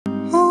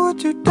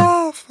would you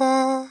die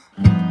for?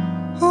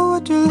 Who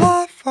would you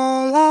lie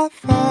for, lie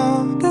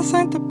for? This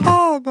ain't the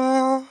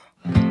Bible,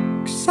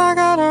 'cause I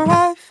got a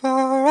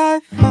rifle.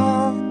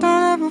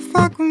 Don't ever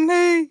fuck with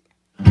me,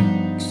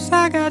 'cause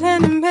I got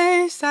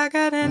enemies.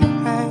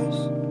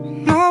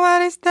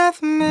 Nobody's there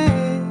for me.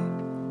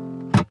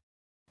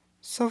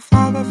 So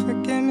Father,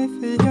 forgive me,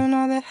 for you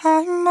know that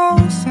I'm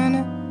always in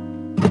it.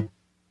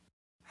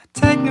 I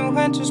take no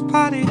interest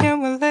partying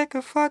with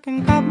liquor,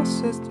 fucking up my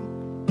system.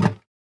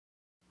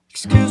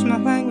 Excuse my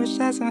language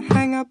as I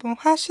hang up on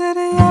how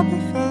shitty I be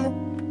feeling.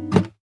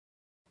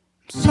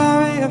 I'm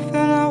sorry, I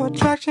feel no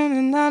attraction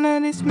in none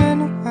of these men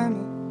and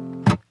women,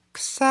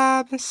 'cause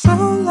I've been so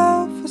low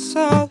for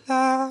so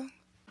long.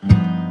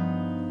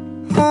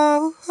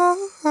 Oh,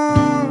 oh,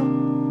 oh,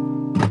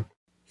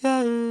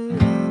 yeah,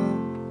 yeah.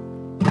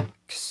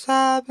 'Cause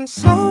I've been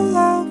so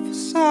low for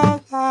so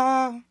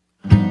long.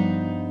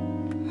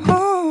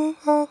 Oh,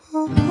 oh,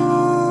 oh,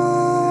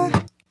 oh,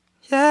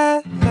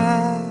 yeah,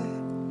 yeah,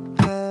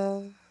 yeah.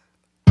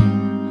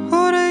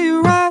 Who do you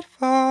ride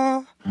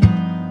for?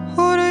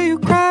 Who do you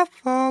cry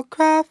for,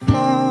 cry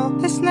for?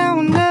 It's now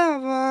or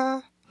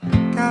never.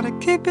 Gotta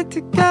keep it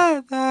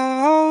together,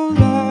 oh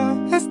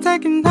Lord. It's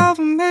taking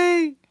over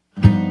me,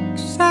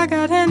 'cause I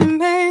got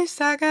enemies.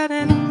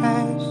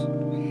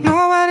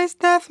 Nobody's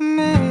there for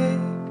me.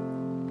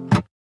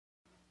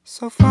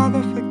 So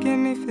Father, forgive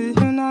me, for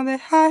you know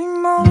that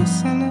I'm always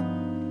in it.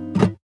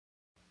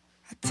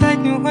 I take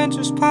new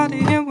interest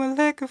partying with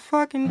liquor,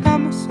 fucking up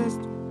my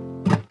system.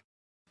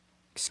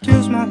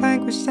 Excuse my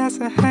language as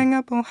I hang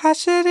up on how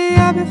shitty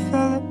I be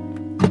feeling.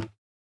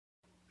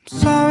 I'm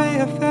sorry,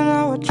 I feel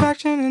no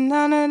attraction in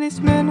none of these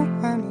men and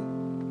women,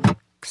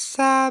 'cause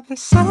I've been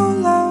so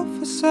low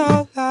for so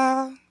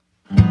long.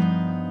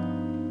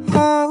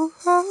 Oh,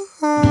 oh,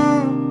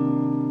 oh,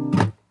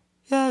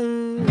 yeah,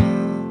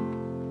 yeah.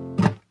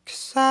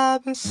 'Cause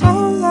I've been so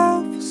low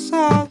for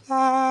so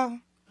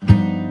long.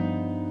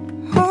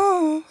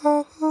 Oh,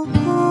 oh, oh,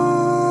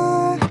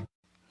 oh,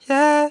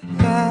 yeah,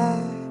 yeah,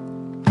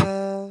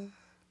 yeah.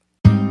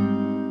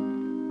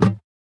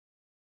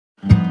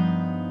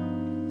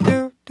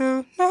 You do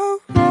no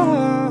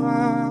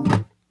wrong,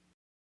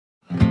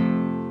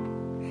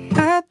 and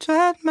I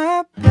tried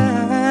my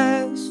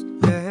best,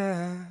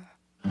 yeah,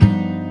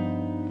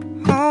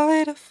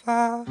 only to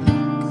fall.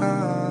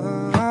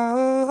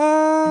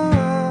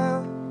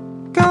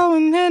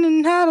 Going in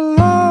and out of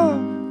love,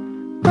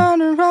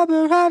 burning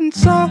rubber, riding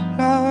solo,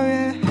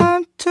 yeah,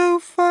 I'm too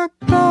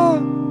fucked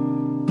up.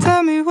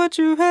 Tell me what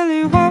you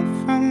really want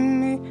from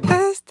me.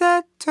 Is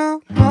that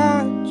too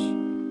much?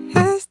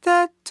 Is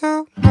that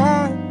too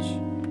much?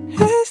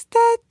 Is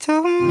that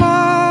too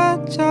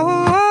much?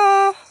 Oh,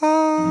 oh,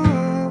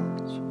 oh.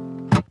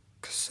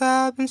 'Cause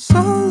I've been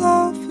so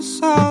low for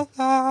so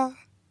long.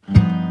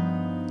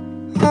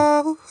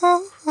 Oh,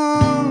 oh,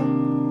 oh,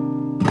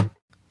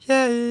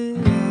 yeah,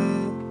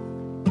 yeah.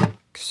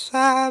 'Cause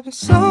I've been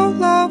so